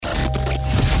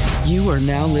You are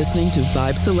now listening to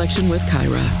Vibe Selection with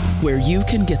Kyra, where you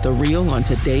can get the real on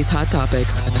today's hot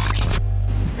topics.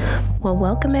 Well,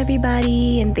 welcome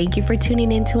everybody, and thank you for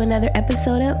tuning in to another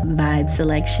episode of Vibe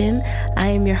Selection. I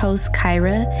am your host,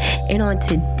 Kyra, and on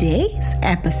today's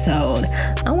episode,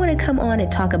 I want to come on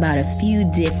and talk about a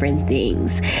few different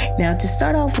things. Now, to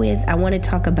start off with, I want to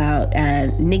talk about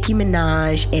Nicki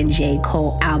Minaj and J.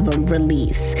 Cole album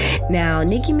release. Now,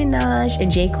 Nicki Minaj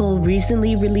and J. Cole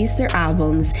recently released their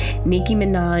albums. Nicki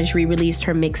Minaj re-released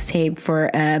her mixtape for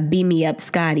Beam Me Up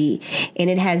Scotty, and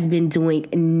it has been doing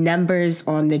numbers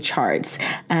on the charts.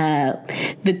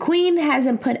 The Queen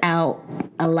hasn't put out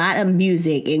a lot of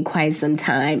music in quite some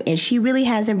time, and she really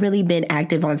hasn't been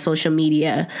active on social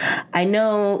media. I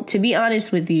know, to be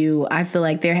honest with you, I feel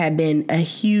like there had been a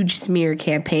huge smear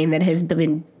campaign that has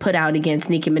been put out against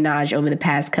Nicki Minaj over the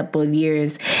past couple of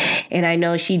years. And I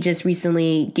know she just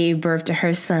recently gave birth to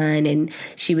her son, and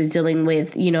she was dealing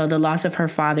with, the loss of her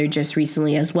father just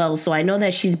recently as well. So I know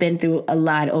that she's been through a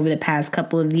lot over the past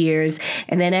couple of years.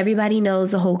 And then everybody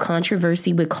knows the whole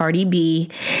controversy with Cardi B,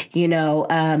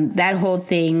 that whole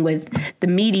thing with the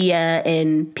media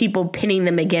and people pinning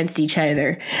them against each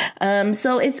other.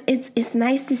 So it's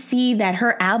nice to see that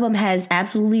her album has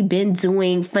absolutely been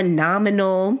doing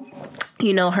phenomenal.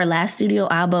 Her last studio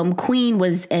album, Queen,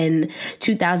 was in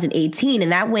 2018,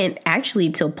 and that went actually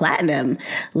till platinum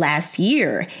last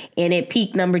year, and it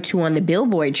peaked number 2 on the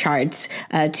Billboard charts,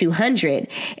 200.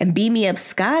 And Beam Me Up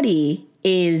Scotty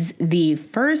is the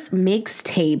first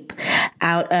mixtape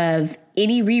out of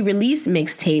any re-release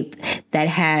mixtape that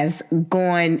has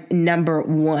gone number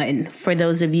 1, for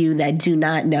those of you that do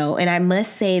not know. And I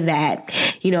must say that,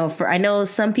 I know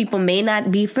some people may not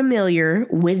be familiar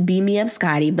with Beam Me Up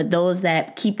Scotty, but those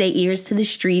that keep their ears to the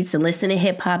streets and listen to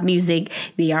hip hop music,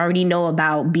 they already know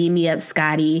about Beam Me Up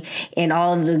Scotty and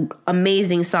all of the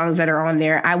amazing songs that are on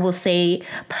there. I will say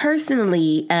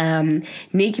personally,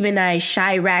 Nicki Minaj's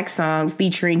Chirac song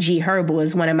featuring G Herbo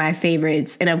is one of my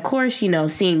favorites. And of course,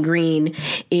 Seeing Green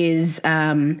is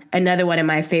another one of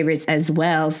my favorites as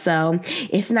well. So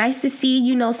it's nice to see,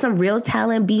 some real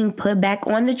talent being put back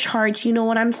on the charts. You know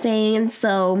what I'm saying?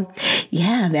 So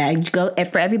yeah,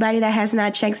 for everybody that has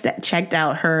not checked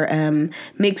out her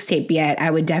mixtape yet, I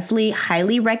would definitely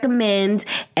highly recommend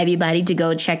everybody to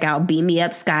go check out Beam Me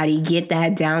Up Scotty. Get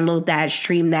that, download that,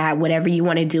 stream that, whatever you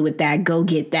want to do with that, go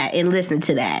get that and listen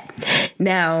to that.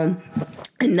 Now,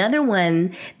 another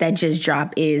one that just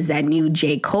dropped is that new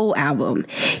J. Cole album.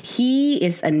 He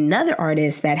is another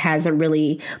artist that hasn't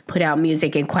really put out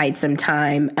music in quite some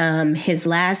time. His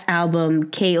last album,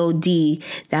 KOD,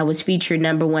 that was featured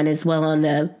number 1 as well on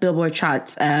the Billboard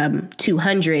charts,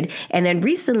 200. And then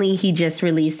recently he just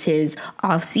released his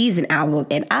off-season album.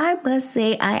 And I must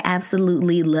say, I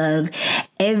absolutely love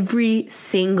every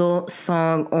single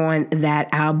song on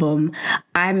that album.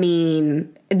 I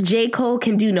mean, J. Cole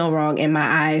can do no wrong in my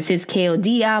eyes. His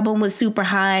KOD album was super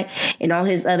hot, and all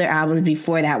his other albums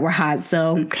before that were hot.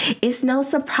 So it's no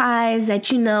surprise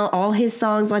that, all his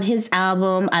songs on his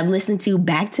album I've listened to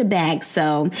back to back.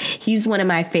 So he's one of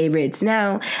my favorites.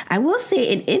 Now, I will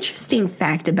say an interesting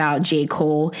fact about J.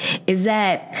 Cole is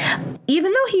that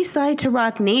even though he signed to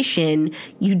Roc Nation,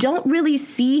 you don't really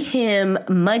see him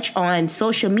much on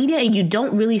social media, and you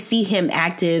don't really see him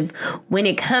active when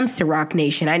it comes to Roc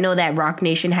Nation. I know that Roc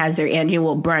Nation has their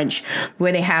annual brunch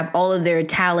where they have all of their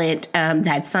talent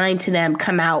that's signed to them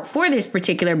come out for this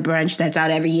particular brunch that's out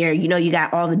every year. You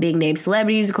got all the big name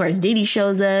celebrities. Of course, Diddy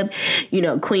shows up.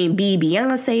 Queen Bee,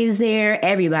 Beyonce is there.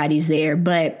 Everybody's there.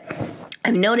 But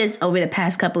I've noticed over the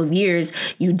past couple of years,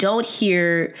 you don't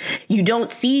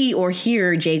see or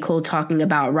hear J. Cole talking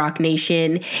about Roc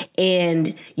Nation,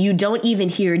 and you don't even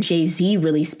hear Jay-Z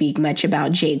really speak much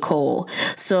about J. Cole.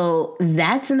 So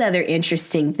that's another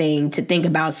interesting thing to think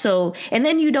about. So, and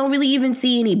then you don't really even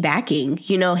see any backing.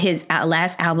 His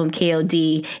last album,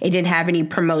 KOD, it didn't have any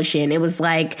promotion. It was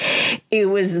like, it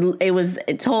was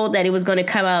told that it was going to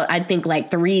come out, I think, like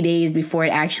 3 days before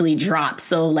it actually dropped.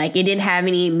 So like, it didn't have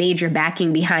any major backing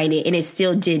behind it, and it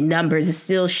still did numbers. It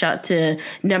still shot to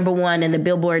number 1 in the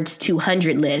Billboard's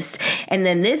 200 list. And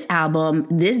then this album,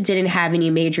 this didn't have any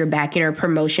major backing or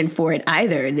promotion for it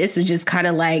either. This was just kind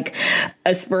of like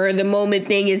a spur of the moment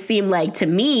thing, it seemed like to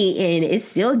me, and it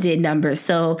still did numbers.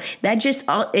 So that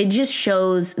just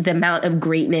shows the amount of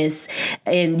greatness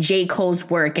in J. Cole's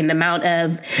work and the amount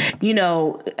of,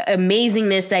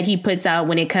 amazingness that he puts out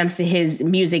when it comes to his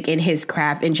music and his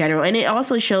craft in general. And it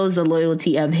also shows the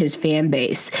loyalty of his fans fan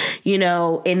base. You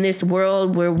know, in this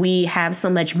world where we have so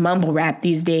much mumble rap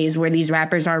these days, where these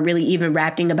rappers aren't really even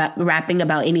rapping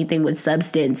about anything with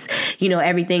substance, you know,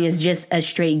 everything is just a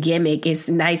straight gimmick. It's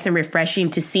nice and refreshing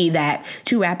to see that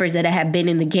two rappers that have been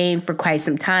in the game for quite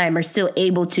some time are still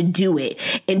able to do it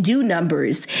and do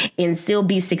numbers and still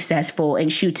be successful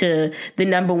and shoot to the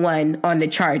number one on the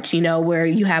charts, you know, where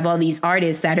you have all these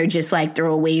artists that are just like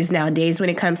throwaways nowadays when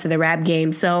it comes to the rap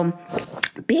game. So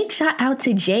big shout out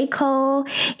to J. Cole.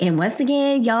 And once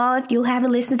again, y'all, if you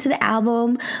haven't listened to the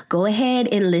album, go ahead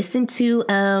and listen to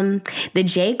the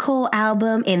J. Cole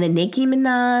album and the Nicki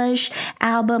Minaj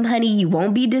album, honey. You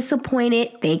won't be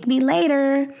disappointed. Thank me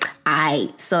later.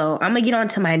 So I'm gonna get on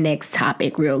to my next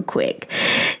topic real quick.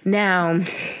 Now,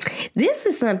 this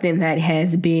is something that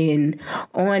has been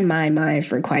on my mind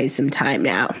for quite some time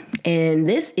now. And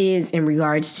this is in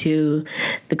regards to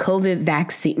the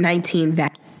COVID-19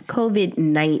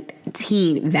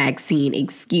 vaccine,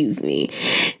 excuse me.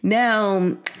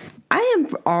 Now, I am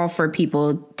all for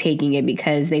people taking it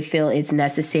because they feel it's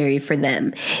necessary for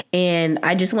them. And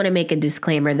I just want to make a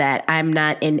disclaimer that I'm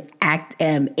not an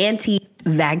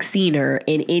anti-vacciner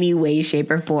in any way, shape,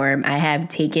 or form. I have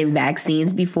taken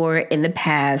vaccines before in the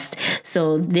past.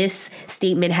 So this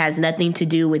statement has nothing to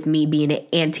do with me being an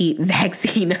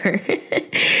anti-vacciner.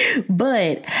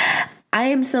 But I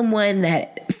am someone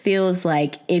that feels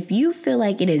like if you feel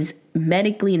like it is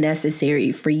medically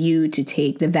necessary for you to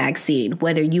take the vaccine,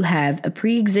 whether you have a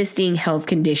pre-existing health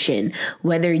condition,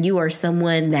 whether you are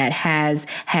someone that has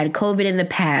had COVID in the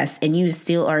past and you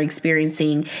still are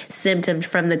experiencing symptoms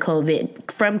from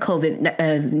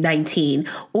COVID-19,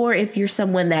 or if you're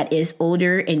someone that is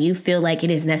older and you feel like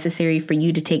it is necessary for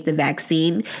you to take the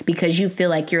vaccine because you feel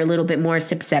like you're a little bit more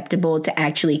susceptible to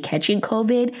actually catching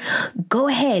COVID, go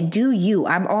ahead, do you.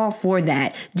 I'm all for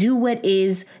that. Do what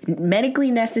is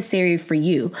medically necessary for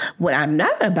you. What I'm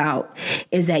not about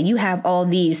is that you have all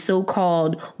these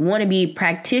so-called wannabe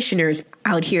practitioners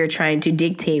out here trying to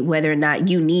dictate whether or not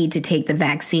you need to take the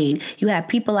vaccine. You have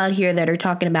people out here that are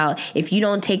talking about if you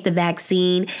don't take the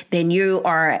vaccine, then you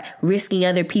are risking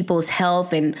other people's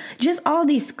health and just all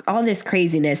this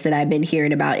craziness that I've been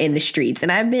hearing about in the streets.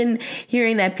 And I've been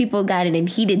hearing that people got in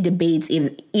heated debates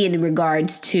in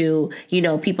regards to, you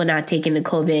know, people not taking the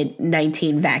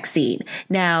COVID-19 vaccine.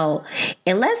 Now,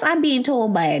 unless I'm being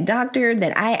told by a doctor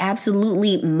that I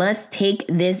absolutely must take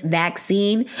this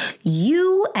vaccine,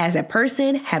 you as a person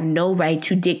have no right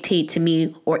to dictate to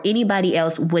me or anybody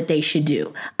else what they should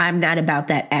do. I'm not about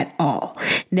that at all.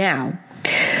 Now,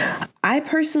 I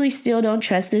personally still don't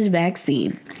trust this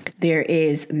vaccine. There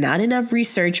is not enough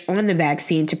research on the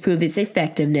vaccine to prove its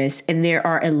effectiveness, and there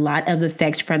are a lot of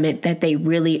effects from it that they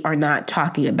really are not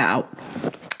talking about.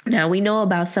 Now, we know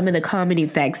about some of the common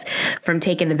effects from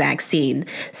taking the vaccine,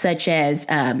 such as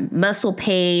muscle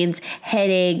pains,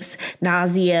 headaches,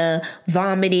 nausea,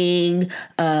 vomiting,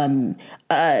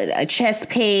 chest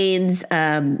pains,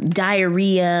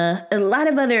 diarrhea, a lot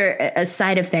of other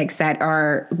side effects that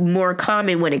are more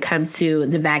common when it comes to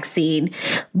the vaccine.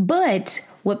 But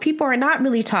what people are not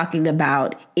really talking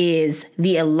about is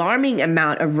the alarming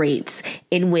amount of rates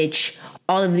in which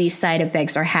all of these side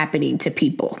effects are happening to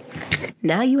people.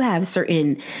 Now you have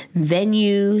certain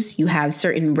venues, you have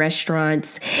certain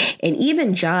restaurants, and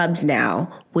even jobs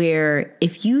now where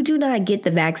if you do not get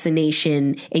the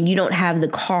vaccination and you don't have the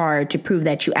card to prove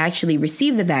that you actually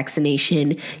received the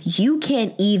vaccination, you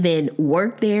can't even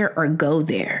work there or go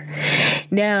there.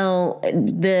 Now,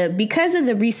 because of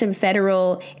the recent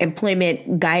federal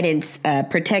employment guidance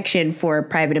protection for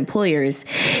private employers,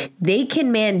 they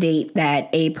can mandate that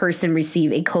a person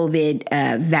receive a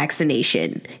COVID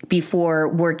vaccination before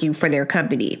working for their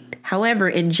company. However,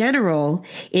 in general,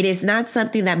 it is not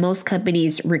something that most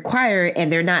companies require,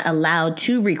 and they're not allowed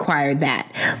to require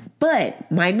that. But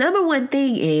my number one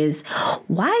thing is,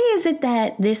 why is it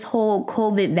that this whole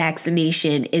COVID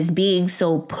vaccination is being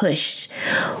so pushed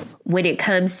when it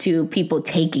comes to people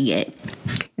taking it?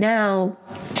 Now,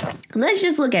 let's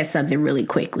just look at something really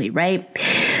quickly, right?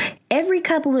 Every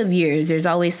couple of years, there's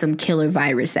always some killer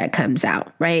virus that comes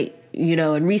out, right? You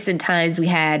know, in recent times, we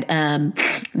had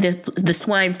the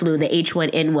swine flu, the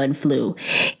H1N1 flu.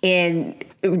 And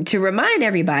to remind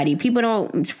everybody,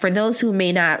 for those who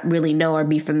may not really know or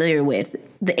be familiar with,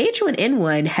 the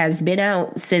H1N1 has been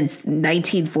out since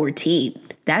 1914.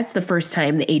 That's the first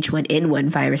time the H1N1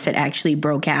 virus had actually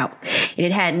broke out. And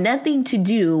it had nothing to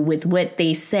do with what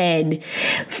they said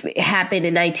happened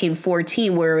in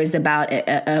 1914, where it was about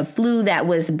a flu that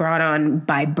was brought on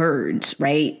by birds,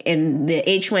 right? And the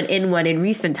H1N1 in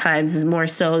recent times is more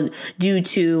so due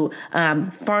to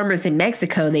farmers in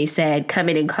Mexico, they said,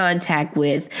 coming in contact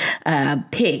with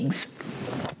pigs.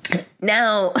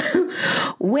 Now,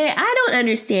 what I don't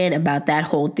understand about that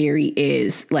whole theory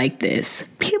is like this.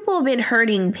 People have been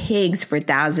herding pigs for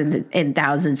thousands and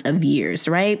thousands of years,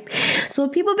 right? So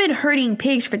if people have been herding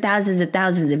pigs for thousands and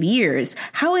thousands of years,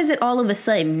 how is it all of a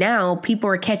sudden now people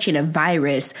are catching a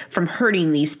virus from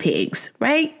herding these pigs,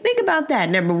 right? Think about that,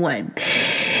 number one.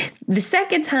 The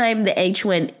second time the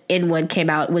H1N1 came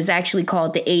out was actually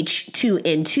called the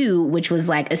H2N2, which was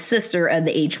like a sister of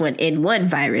the H1N1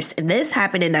 virus. And this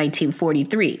happened in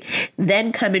 1943.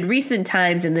 Then come in recent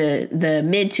times in the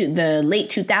late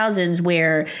 2000s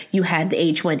where you had the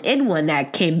H1N1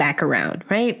 that came back around,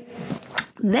 right?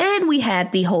 Then we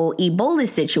had the whole Ebola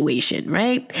situation,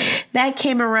 right? That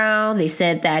came around. They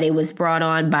said that it was brought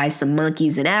on by some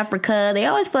monkeys in Africa. They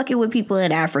always fucking with people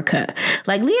in Africa.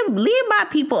 Like, leave my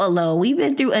people alone. We've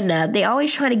been through enough. They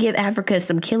always try to give Africa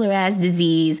some killer ass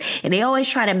disease, and they always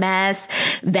try to mass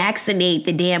vaccinate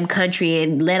the damn country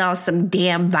and let off some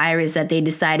damn virus that they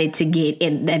decided to get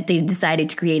in, that they decided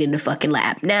to create in the fucking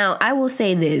lab. Now, I will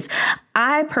say this.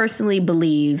 I personally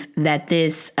believe that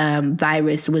this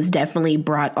virus was definitely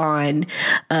brought on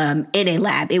in a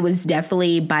lab. It was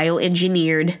definitely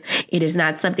bioengineered. It is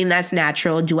not something that's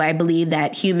natural. Do I believe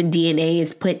that human DNA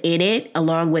is put in it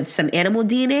along with some animal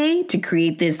DNA to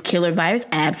create this killer virus?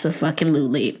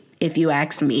 Absolutely. If you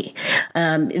ask me,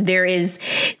 there is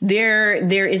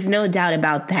no doubt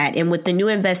about that. And with the new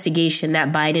investigation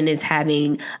that Biden is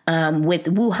having with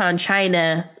Wuhan,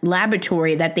 China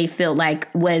laboratory that they feel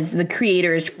like was the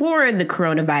creators for the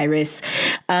coronavirus,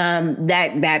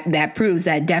 that proves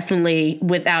that definitely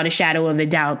without a shadow of a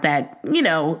doubt that, you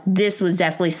know, this was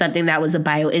definitely something that was a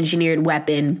bioengineered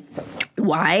weapon.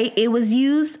 Why it was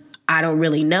used, I don't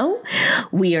really know.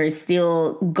 We are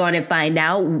still going to find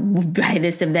out by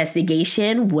this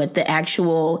investigation what the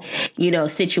actual,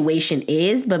 situation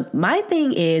is. But my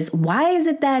thing is, why is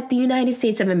it that the United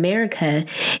States of America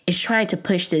is trying to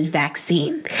push this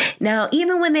vaccine? Now,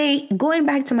 even when going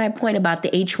back to my point about the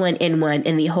H1N1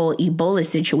 and the whole Ebola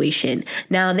situation,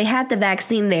 now they had the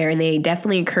vaccine there and they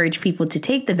definitely encourage people to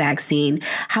take the vaccine.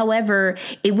 However,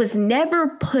 it was never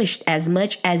pushed as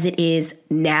much as it is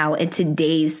now in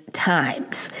today's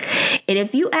times. And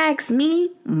if you ask me,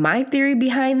 my theory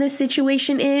behind this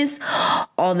situation is,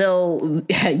 although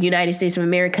United States of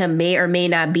America may or may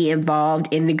not be involved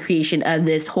in the creation of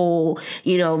this whole,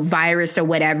 virus or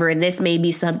whatever, and this may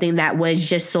be something that was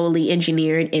just solely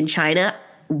engineered in China,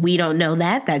 we don't know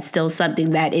that. That's still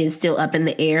something that is still up in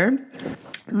the air.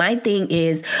 My thing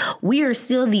is, we are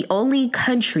still the only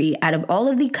country out of all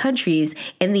of the countries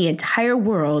in the entire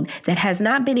world that has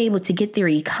not been able to get their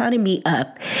economy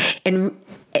up and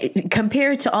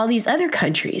compared to all these other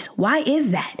countries. Why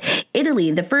is that?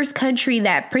 Italy, the first country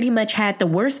that pretty much had the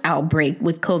worst outbreak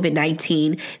with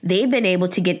COVID-19, they've been able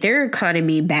to get their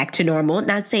economy back to normal.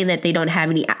 Not saying that they don't have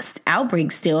any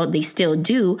outbreaks still, they still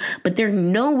do, but they're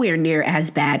nowhere near as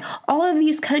bad. All of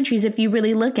these countries, if you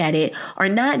really look at it, are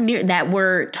not near that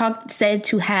were said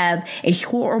to have a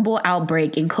horrible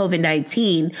outbreak in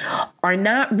COVID-19, are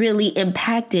not really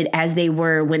impacted as they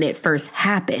were when it first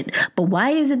happened. But why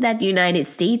is it that the United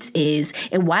States is,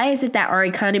 and why is it that our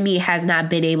economy has not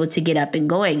been able to get up and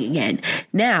going again?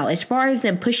 Now, as far as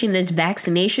them pushing this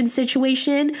vaccination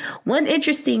situation, one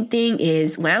interesting thing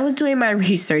is when I was doing my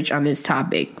research on this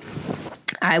topic,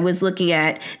 I was looking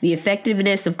at the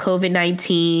effectiveness of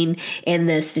COVID-19 and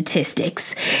the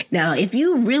statistics. Now, if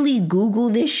you really Google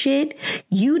this shit,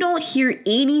 you don't hear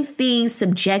anything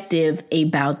subjective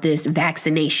about this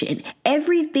vaccination.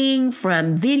 Everything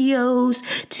from videos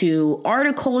to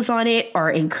articles on it are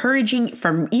encouraging,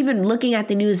 from even looking at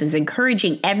the news, is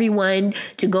encouraging everyone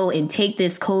to go and take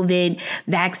this COVID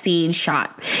vaccine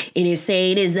shot. It is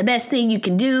saying it is the best thing you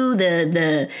can do.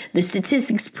 The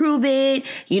statistics prove it.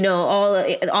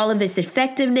 All of its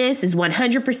effectiveness is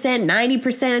 100%,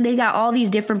 90%. They got all these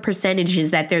different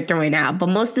percentages that they're throwing out, but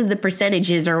most of the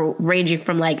percentages are ranging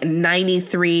from like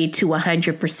 93 to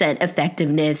 100%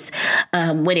 effectiveness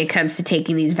when it comes to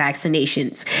taking these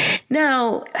vaccinations.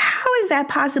 Now, how is that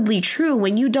possibly true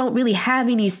when you don't really have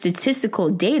any statistical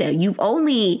data? You've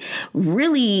only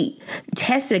really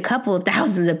tested a couple of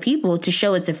thousands of people to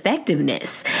show its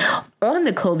effectiveness on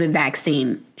the COVID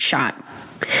vaccine shot.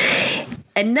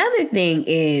 Another thing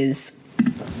is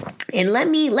And let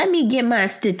me get my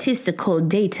statistical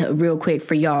data real quick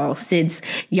for y'all, since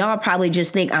y'all probably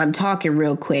just think I'm talking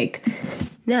real quick.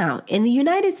 Now, in the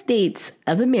United States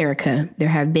of America, there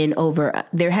has been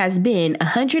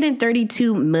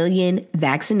 132 million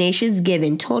vaccinations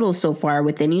given total so far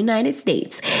within the United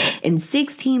States, and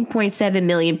 16.7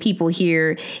 million people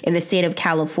here in the state of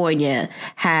California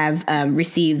have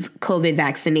received COVID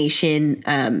vaccination.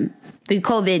 The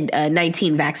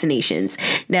COVID-19 vaccinations.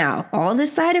 Now, all the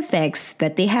side effects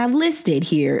that they have listed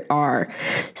here are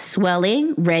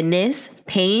swelling, redness,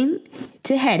 pain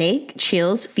to headache,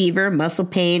 chills, fever, muscle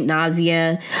pain,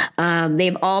 nausea.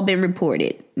 They've all been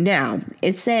reported. Now,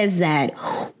 it says that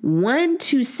 1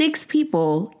 to 6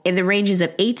 people in the ranges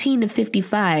of 18 to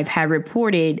 55 have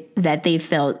reported that they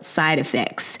felt side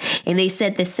effects. And they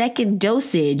said the second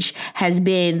dosage has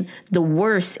been the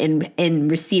worst in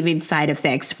receiving side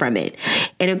effects from it.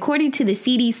 And according to the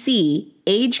CDC,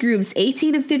 age groups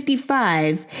 18 to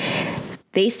 55,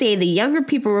 they say the younger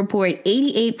people report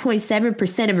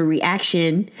 88.7% of a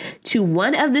reaction to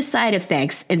one of the side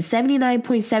effects, and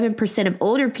 79.7% of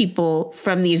older people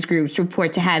from these groups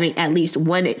report to having at least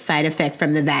one side effect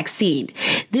from the vaccine.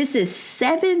 This is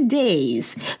 7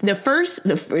 days, day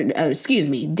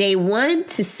 1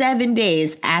 to 7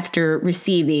 days after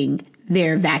receiving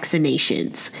their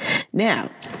vaccinations. Now,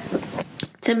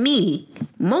 to me,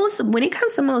 when it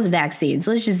comes to most vaccines,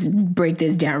 let's just break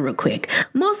this down real quick.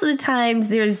 Most of the times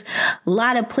there's a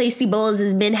lot of placebos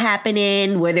has been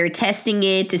happening where they're testing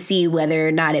it to see whether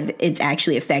or not it's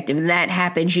actually effective. And that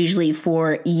happens usually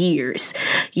for years,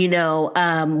 when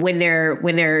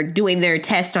they're doing their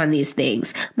test on these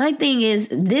things. My thing is,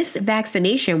 this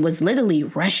vaccination was literally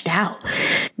rushed out.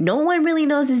 No one really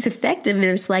knows its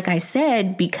effectiveness, like I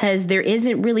said, because there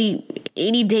isn't really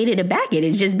any data to back it.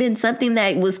 It's just been something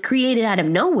that was created out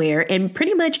of nowhere, and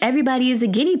pretty much everybody is a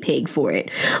guinea pig for it.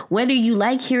 Whether you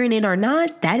like hearing it or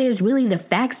not, that is really the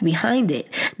facts behind it.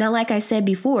 Now, like I said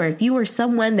before, if you are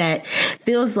someone that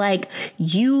feels like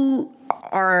you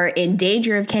are in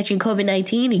danger of catching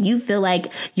COVID-19 and you feel like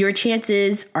your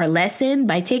chances are lessened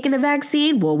by taking the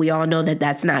vaccine, well, we all know that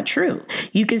that's not true.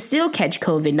 You can still catch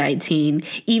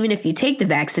COVID-19 even if you take the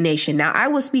vaccination. Now, I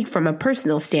will speak from a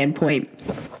personal standpoint.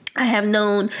 I have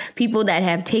known people that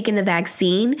have taken the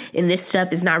vaccine, and this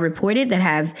stuff is not reported, that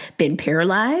have been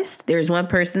paralyzed. There's one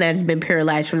person that's been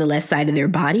paralyzed from the left side of their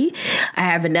body. I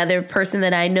have another person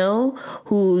that I know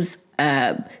whose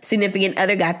significant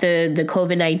other got the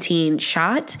COVID-19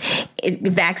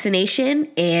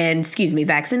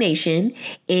 vaccination,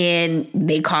 and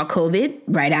they caught COVID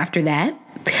right after that.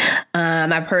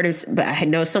 I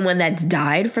know someone that's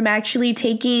died from actually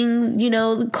taking,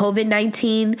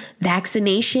 COVID-19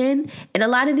 vaccination. And a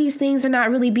lot of these things are not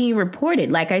really being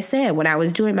reported. Like I said, when I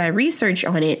was doing my research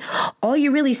on it, all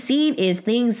you're really seeing is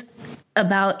things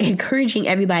about encouraging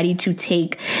everybody to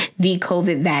take the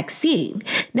COVID vaccine.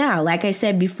 Now, like I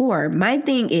said before, my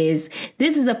thing is,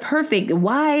 this is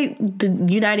why the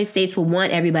United States will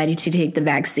want everybody to take the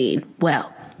vaccine.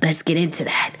 Well, let's get into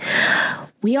that.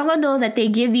 We all know that they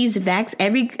give these vax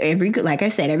every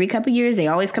couple of years. They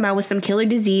always come out with some killer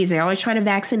disease. They're always trying to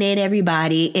vaccinate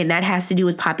everybody, and that has to do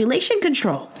with population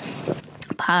control.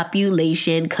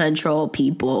 Population control,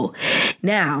 people.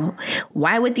 Now,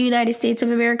 why would the United States of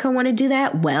America want to do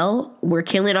that? Well, we're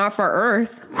killing off our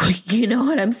earth. You know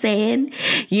what I'm saying?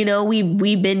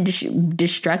 We've been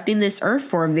destructing this earth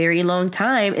for a very long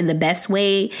time. And the best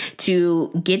way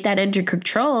to get that under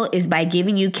control is by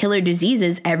giving you killer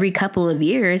diseases every couple of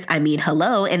years. And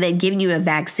then giving you a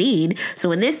vaccine.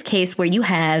 So in this case, where you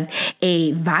have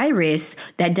a virus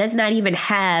that does not even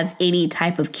have any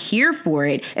type of cure for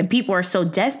it, and people are so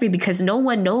desperate because no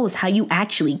one knows how you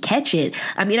actually catch it.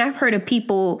 I've heard of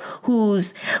people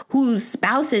whose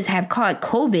spouses have caught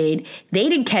COVID. They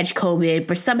didn't catch COVID,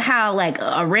 but somehow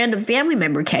a random family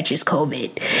member catches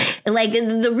COVID.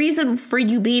 And the reason for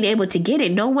you being able to get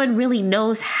it, no one really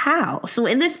knows how. So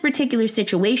in this particular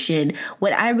situation,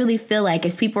 what I really feel like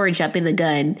is people are jumping the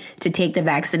gun to take the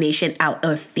vaccination out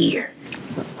of fear.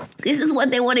 This is what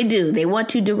they want to do. They want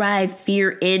to derive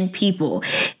fear in people.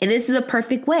 And this is a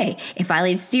perfect way. If I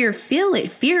instill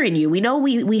fear in you, we know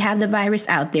we have the virus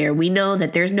out there. We know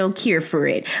that there's no cure for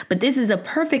it. But this is a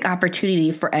perfect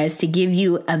opportunity for us to give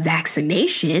you a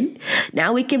vaccination.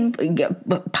 Now we can get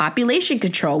population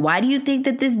control. Why do you think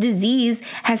that this disease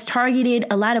has targeted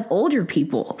a lot of older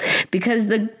people? Because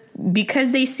the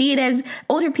because they see it as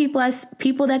older people as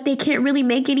people that they can't really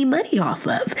make any money off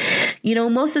of. You know,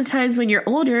 most of the times when you're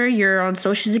older, you're on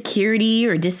Social Security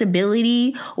or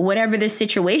disability or whatever the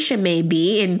situation may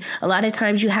be. And a lot of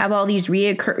times you have all these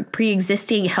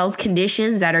pre-existing health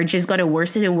conditions that are just going to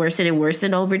worsen and worsen and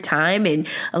worsen over time. And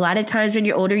a lot of times when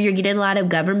you're older, you're getting a lot of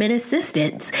government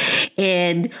assistance.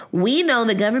 And we know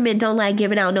the government don't like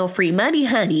giving out no free money,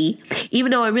 honey,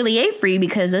 even though it really ain't free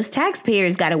because us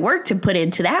taxpayers got to work to put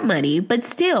into that money. But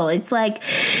still, it's like,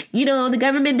 you know, the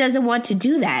government doesn't want to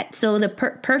do that. So the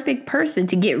perfect person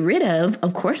to get rid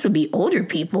of course, would be older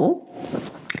people.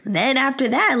 Then after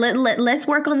that, let's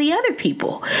work on the other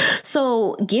people.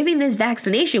 So giving this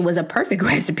vaccination was a perfect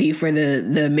recipe for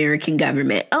the American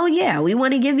government. Oh, yeah, we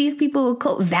want to give these people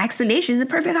vaccinations, a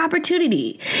perfect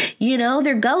opportunity. You know,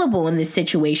 they're gullible in this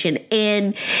situation.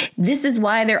 And this is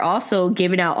why they're also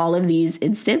giving out all of these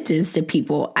incentives to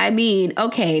people. I mean,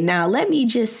 okay, now let me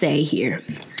just say here,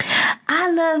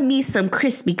 I love me some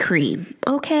Krispy Kreme,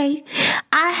 okay?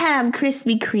 I have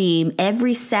Krispy Kreme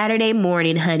every Saturday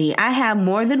morning, honey. I have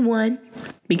more than one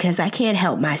because I can't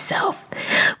help myself.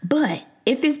 But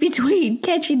if it's between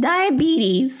catching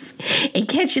diabetes and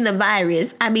catching the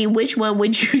virus, I mean, which one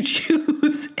would you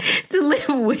choose to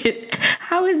live with?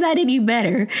 How is that any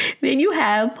better? Then you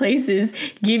have places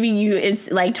giving you, it's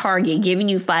like Target, giving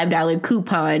you $5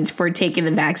 coupons for taking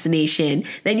the vaccination.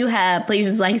 Then you have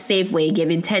places like Safeway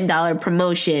giving $10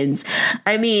 promotions.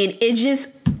 I mean, it's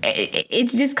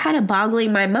just kind of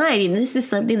boggling my mind. And this is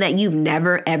something that you've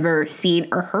never, ever seen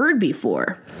or heard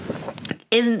before.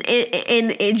 And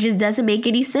it just doesn't make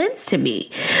any sense to me.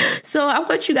 So I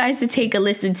want you guys to take a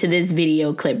listen to this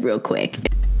video clip real quick.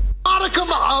 Modicum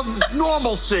of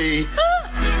normalcy.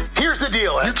 Here's the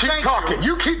deal. You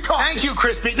keep talking. Thank you,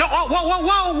 Crispy. No,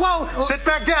 whoa. Sit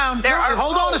back down.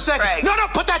 Hold on a second. Greg. No,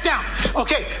 put that down.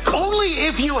 Okay, only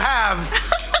if you have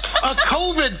a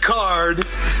COVID card,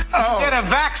 you get a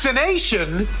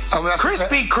vaccination.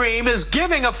 Krispy Kreme is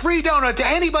giving a free donut to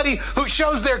anybody who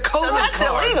shows their COVID So that's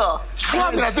card. illegal. Well,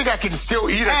 I mean, I think I can still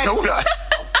eat a donut.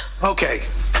 Okay.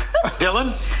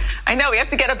 Dylan? I know, we have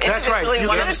to get up That's right. individually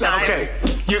one at a time. Okay.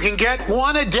 You can get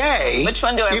one a day. Which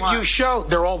one do I want? If you show,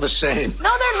 they're all the same. No,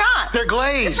 they're not. They're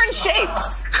glazed. Different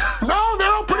shapes. No,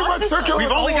 they're all pretty much circular.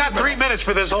 We've only got 3 minutes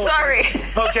for this whole Sorry. thing.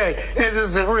 Okay. This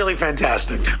is really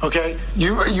fantastic. Okay.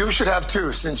 You should have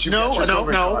two since you got your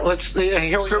COVID card. Let's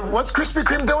here we So go. what's Krispy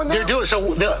Kreme doing now? They're doing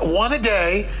one a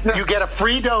day. Yeah. You get a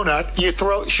free donut. You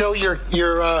show your. Do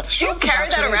you carry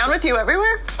that around with you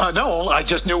everywhere? No, I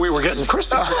just knew we were getting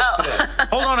Krispy Kreme today.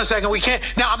 Hold on a second. We can't.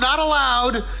 Now, I'm not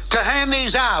allowed to hand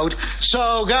these out.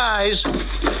 So, guys,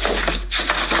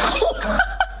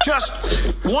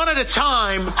 just one at a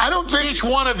time. I don't think each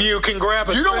one of you can grab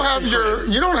a. You don't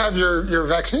have your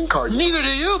vaccine card. Neither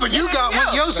do you, but you got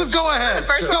one. Joseph, go ahead.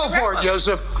 Go for it,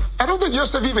 Joseph. I don't think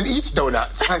Joseph even eats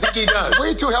donuts. I think he does.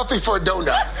 Way too healthy for a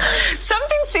donut.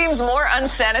 Something seems more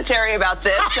unsanitary about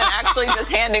this than actually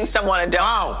just handing someone a donut.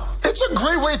 Wow. It's a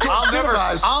great way to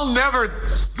incentivize. I'll never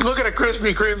look at a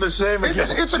Krispy Kreme the same again.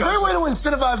 It's a great way to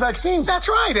incentivize vaccines. That's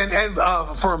right.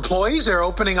 And for employees, they're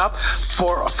opening up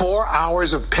for 4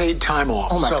 hours of paid time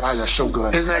off. Oh, my God, that's so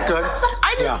good. Isn't that good?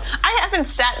 I haven't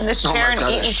sat in this chair and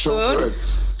eaten food.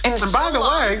 And by the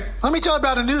way, let me tell you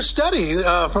about a new study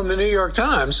from the New York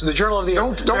Times, the Journal of the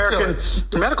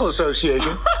American Medical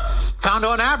Association. Found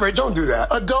on average, don't do that.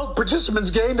 Adult participants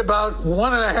gained about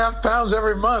 1.5 pounds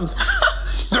every month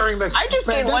during the I just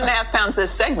gained 1.5 pounds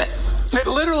this segment. It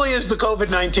literally is the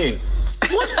COVID-19.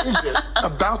 What is it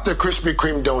about the Krispy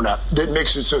Kreme donut that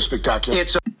makes it so spectacular?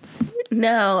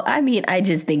 No, I mean, I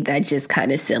just think that's just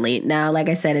kind of silly. Now, like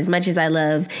I said, as much as I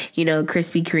love,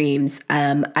 Krispy Kremes,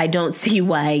 I don't see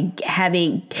why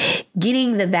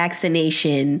getting the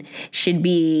vaccination should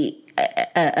be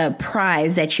a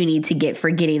prize that you need to get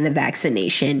for getting the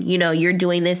vaccination. You're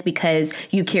doing this because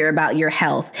you care about your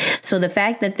health. So the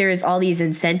fact that there's all these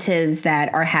incentives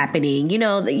that are happening,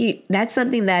 that's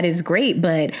something that is great,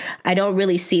 but I don't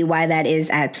really see why that is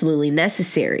absolutely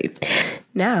necessary.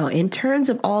 Now, in terms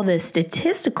of all the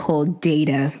statistical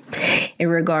data in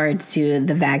regards to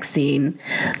the vaccine,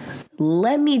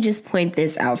 let me just point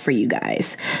this out for you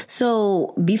guys.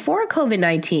 So before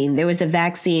COVID-19, there was a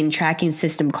vaccine tracking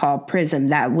system called PRISM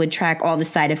that would track all the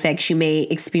side effects you may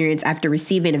experience after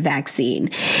receiving a vaccine.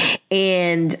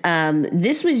 And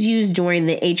this was used during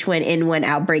the H1N1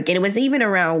 outbreak. And it was even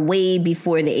around way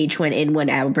before the H1N1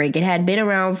 outbreak. It had been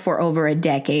around for over a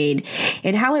decade.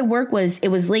 And how it worked was it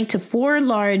was linked to 4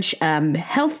 large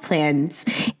health plans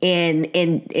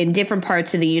in different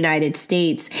parts of the United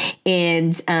States.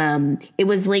 And it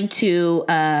was linked to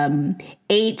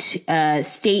 8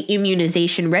 state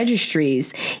immunization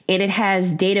registries, and it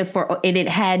had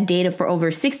data for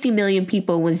over 60 million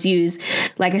people. Was used,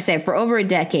 like I said, for over a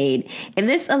decade, and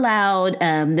this allowed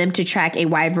them to track a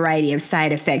wide variety of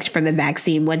side effects from the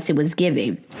vaccine once it was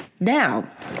given. Now,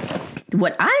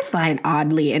 what I find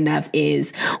oddly enough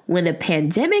is when the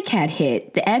pandemic had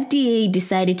hit, the FDA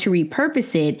decided to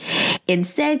repurpose it,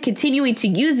 instead continuing to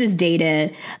use this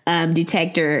data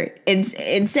detector.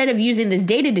 Instead of using this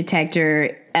data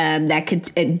detector that could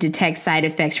detect side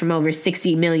effects from over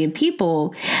 60 million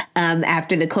people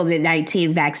after the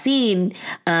COVID-19 vaccine,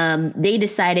 they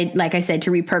decided, like I said,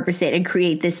 to repurpose it and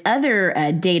create this other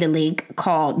data link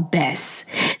called BESS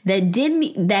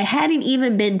that hadn't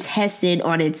even been tested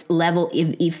on its level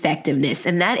of effectiveness.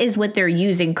 And that is what they're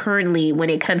using currently when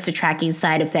it comes to tracking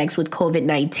side effects with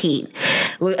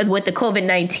COVID-19, with the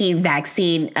COVID-19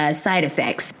 vaccine side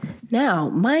effects. Now,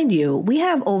 mind you, we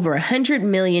have over 100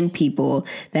 million people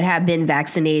that have been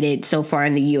vaccinated so far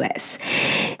in the U.S.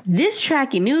 This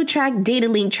new data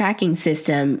link tracking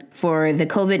system for the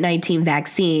COVID-19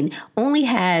 vaccine only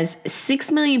has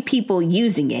 6 million people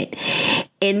using it,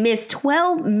 and missed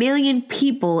 12 million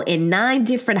people in 9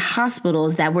 different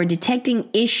hospitals that were detecting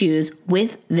issues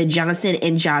with the Johnson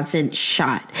 & Johnson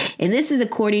shot. And this is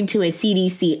according to a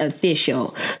CDC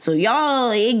official. So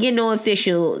y'all ain't getting no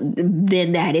official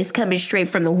than that. It's coming straight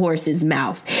from the horse's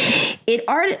mouth. It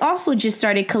also just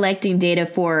started collecting data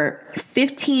for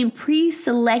 15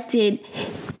 pre-selected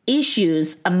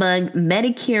issues among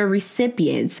Medicare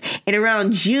recipients. And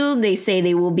around June, they say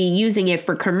they will be using it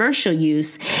for commercial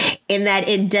use, and that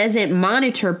it doesn't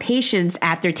monitor patients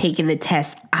after taking the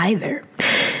test either.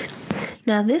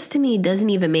 Now, this to me doesn't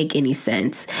even make any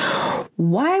sense.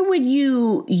 Why would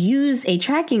you use a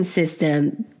tracking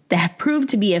system that proved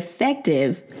to be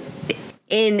effective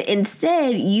and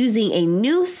instead using a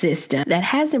new system that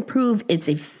hasn't proved its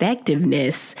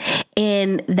effectiveness,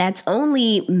 and that's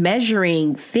only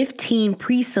measuring 15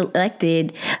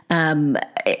 pre-selected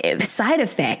side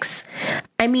effects?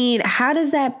 I mean, how does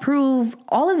that prove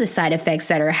all of the side effects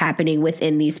that are happening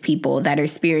within these people that are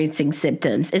experiencing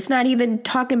symptoms? It's not even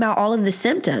talking about all of the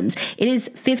symptoms. It is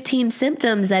 15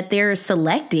 symptoms that they're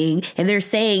selecting, and they're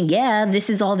saying, yeah, this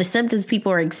is all the symptoms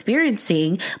people are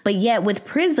experiencing. But yet with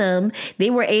PRISM, they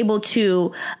were able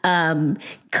to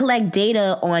collect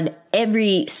data on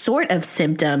every sort of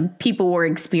symptom people were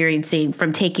experiencing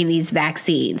from taking these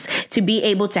vaccines, to be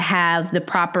able to have the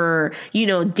proper,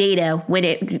 data when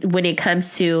it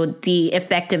comes to the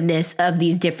effectiveness of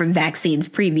these different vaccines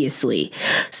previously.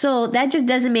 So that just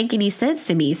doesn't make any sense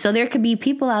to me. So there could be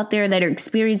people out there that are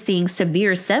experiencing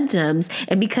severe symptoms,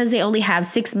 and because they only have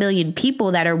 6 million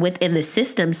people that are within the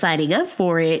system signing up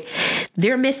for it,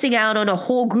 they're missing out on a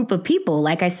whole group of people.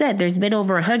 Like I said, there's been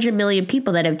over 100 million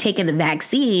people that have taken the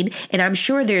vaccine, and I'm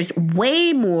sure there's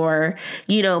way more,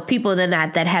 people than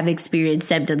that have experienced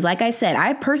symptoms. Like I said,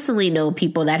 I personally know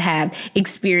people that have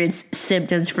experienced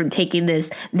symptoms from taking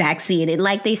this vaccine. And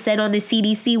like they said on the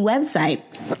CDC website,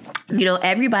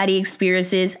 everybody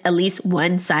experiences at least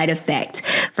one side effect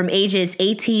from ages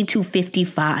 18 to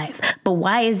 55. But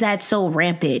why is that so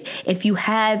rampant? If you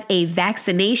have a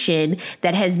vaccination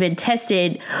that has been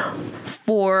tested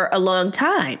for a long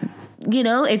time,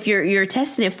 if you're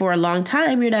testing it for a long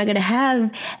time, you're not going to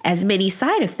have as many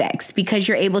side effects because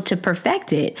you're able to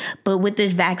perfect it. But with the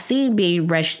vaccine being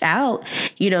rushed out,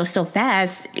 so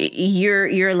fast,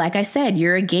 you're like I said,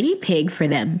 you're a guinea pig for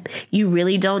them. You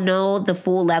really don't know the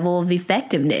full level of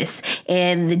effectiveness,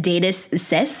 and the data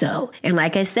says so. And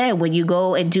like I said, when you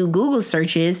go and do Google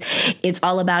searches, it's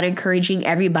all about encouraging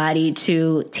everybody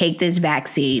to take this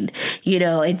vaccine.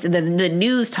 It's the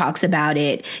news talks about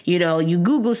it. You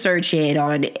Google search it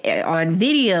on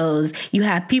videos. You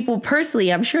have people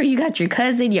personally, I'm sure you got your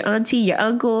cousin, your auntie, your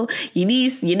uncle, your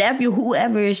niece, your nephew,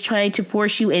 whoever is trying to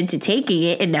force you into taking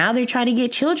it, and now they're trying to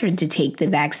get children to take the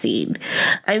vaccine.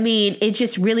 I mean, it's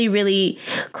just really, really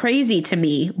crazy to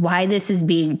me why this is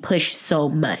being pushed so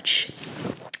much.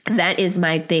 That is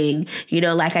my thing.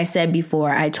 Like I said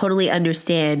before, I totally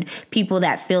understand people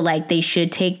that feel like they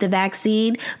should take the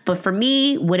vaccine. But for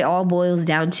me, what it all boils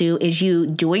down to is you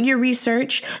doing your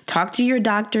research, talk to your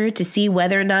doctor to see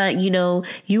whether or not,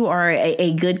 you are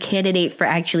a good candidate for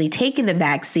actually taking the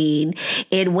vaccine,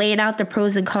 and weighing out the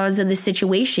pros and cons of the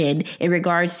situation in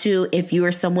regards to if you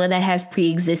are someone that has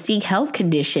pre-existing health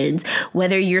conditions,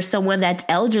 whether you're someone that's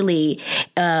elderly,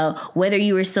 whether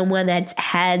you are someone that's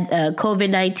had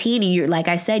COVID-19 COVID-19 and you're, like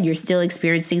I said, you're still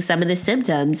experiencing some of the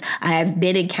symptoms. I have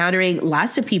been encountering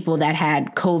lots of people that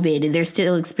had COVID and they're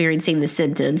still experiencing the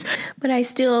symptoms. But I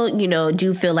still,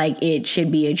 do feel like it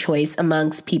should be a choice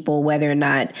amongst people whether or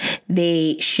not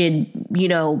they should,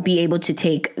 be able to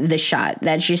take the shot.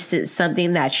 That's just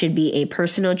something that should be a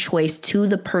personal choice to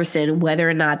the person, whether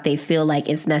or not they feel like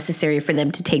it's necessary for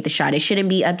them to take the shot. It shouldn't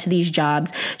be up to these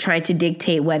jobs trying to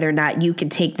dictate whether or not you can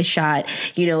take the shot.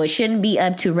 It shouldn't be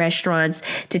up to restaurants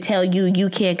to tell you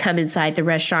can't come inside the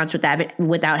restaurants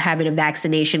without having a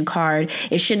vaccination card.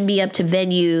 It shouldn't be up to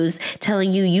venues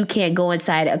telling you can't go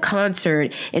inside a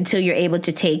concert until you're able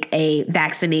to take a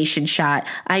vaccination shot.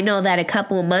 I know that a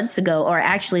couple of months ago, or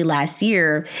actually last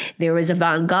year, there was a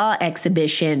Van Gogh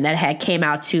exhibition that had came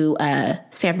out to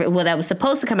that was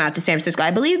supposed to come out to San Francisco.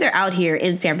 I believe they're out here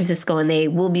in San Francisco and they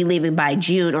will be leaving by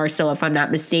June or so, if I'm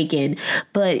not mistaken.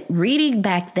 But reading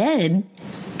back then,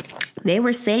 they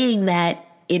were saying that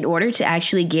in order to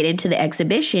actually get into the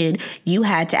exhibition, you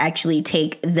had to actually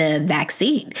take the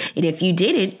vaccine. And if you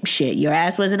didn't, your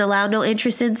ass wasn't allowed no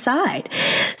interest inside.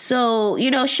 So,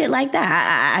 shit like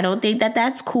that. I don't think that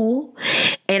that's cool.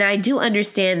 And I do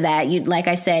understand that, like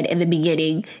I said in the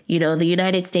beginning, the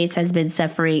United States has been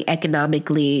suffering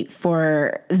economically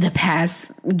for the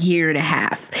past year and a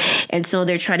half. And so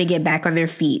they're trying to get back on their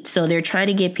feet. So they're trying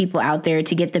to get people out there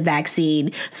to get the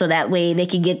vaccine so that way they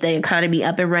can get the economy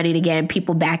up and running again,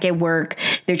 people back at work.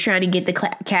 They're trying to get the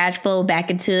cash flow back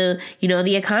into,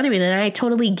 the economy. And I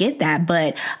totally get that.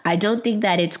 But I don't think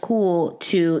that it's cool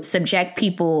to subject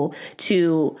people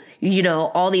to,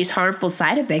 all these harmful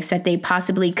side effects that they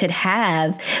possibly could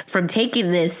have from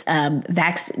taking this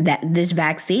this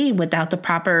vaccine without the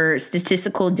proper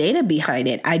statistical data behind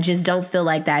it. I just don't feel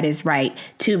like that is right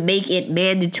to make it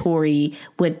mandatory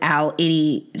without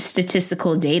any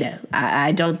statistical data.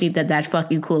 I don't think that that's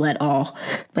fucking cool at all.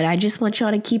 But I just want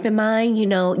y'all to keep in mind,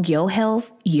 your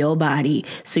health, your body.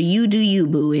 So you do you,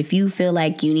 boo. If you feel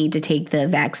like you need to take the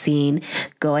vaccine,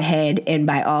 go ahead and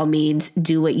by all means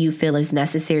do what you feel is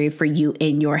necessary for you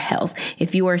in your health.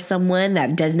 If you are someone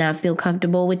that does not feel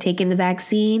comfortable with taking the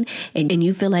vaccine and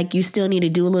you feel like you still need to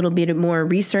do a little bit more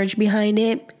research behind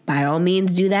it, by all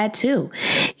means do that too.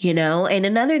 And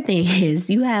another thing is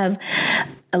you have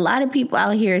a lot of people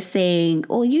out here saying,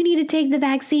 oh, you need to take the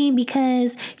vaccine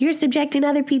because you're subjecting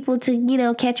other people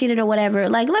to, catching it or whatever.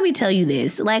 Like, let me tell you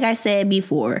this. Like I said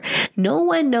before, no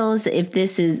one knows if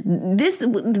this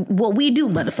what we do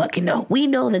motherfucking know. We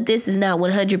know that this is not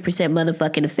 100%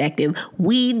 motherfucking effective.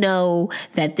 We know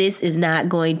that this is not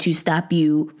going to stop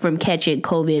you from catching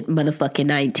COVID motherfucking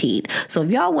 19. So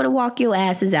if y'all want to walk your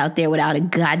asses out there without a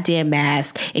goddamn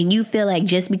mask and you feel like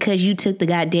just because you took the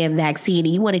goddamn vaccine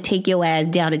and you want to take your ass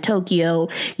down to Tokyo,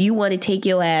 you want to take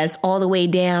your ass all the way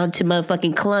down to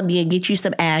motherfucking Colombia and get you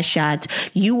some ass shots,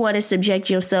 you want to subject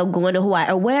yourself going to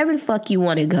Hawaii or wherever the fuck you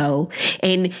want to go,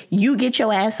 and you get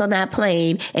your ass on that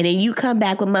plane and then you come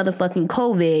back with motherfucking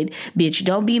COVID, bitch,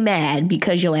 don't be mad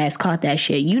because your ass caught that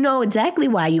shit. You know exactly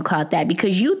why you caught that,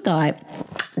 because you thought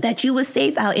that you was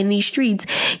safe out in these streets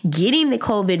getting the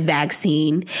COVID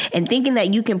vaccine and thinking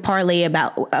that you can parlay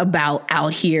about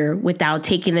out here without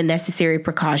taking the necessary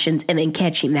precautions and then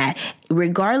catching that.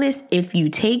 Regardless if you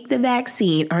take the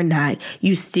vaccine or not,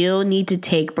 you still need to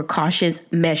take precautions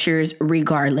measures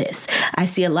regardless. I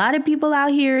see a lot of people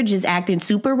out here just acting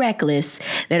super reckless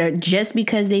that are just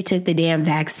because they took the damn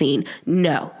vaccine.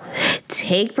 No.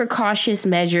 Take precautions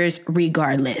measures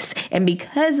regardless. And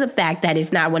because the fact that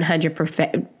it's not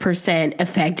 100%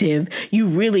 effective, you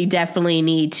really definitely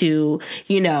need to,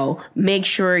 make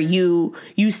sure you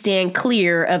stand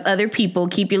clear of other people,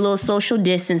 keep your little social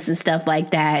distance and stuff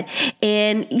like that,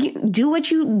 and do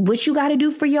what you got to do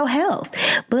for your health.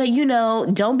 But,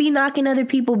 don't be knocking other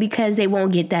people because they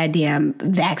won't get that damn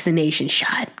vaccination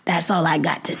shot. That's all I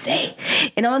got to say.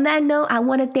 And on that note, I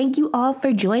want to thank you all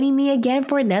for joining me again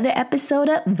for another episode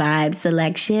of Vibe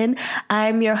Selection.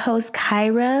 I'm your host,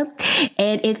 Kyra.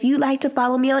 And if you'd like to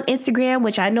follow me on Instagram,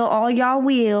 which I know all y'all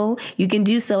will, you can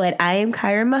do so at I am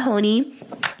Kyra Mahoney.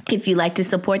 If you'd like to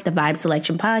support the Vibe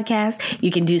Selection podcast,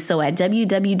 you can do so at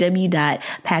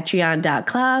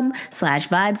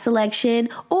www.patreon.com/Vibe Selection.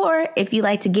 Or if you'd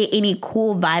like to get any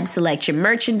cool Vibe Selection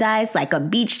merchandise, like a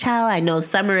beach towel, I know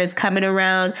summer is coming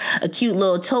around, a cute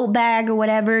little tote bag or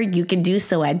whatever, you can do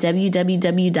so at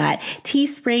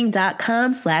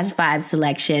www.teespring.com/Vibe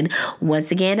Selection.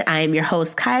 Once again, I am your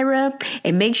host, Kyra,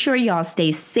 and make sure y'all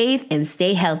stay safe and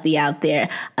stay healthy out there.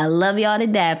 I love y'all to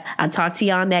death. I'll talk to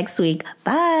y'all next week.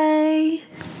 Bye. Thank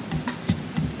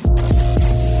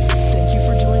you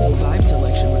for joining Vibe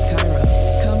Selection with Kyra.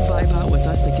 Come vibe out with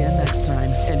us again next time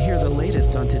and hear the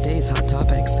latest on today's hot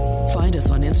topics. Find us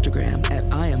us on Instagram at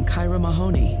I am Kyra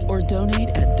Mahoney or donate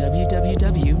at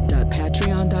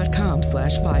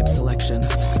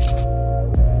www.patreon.com/vibeselection.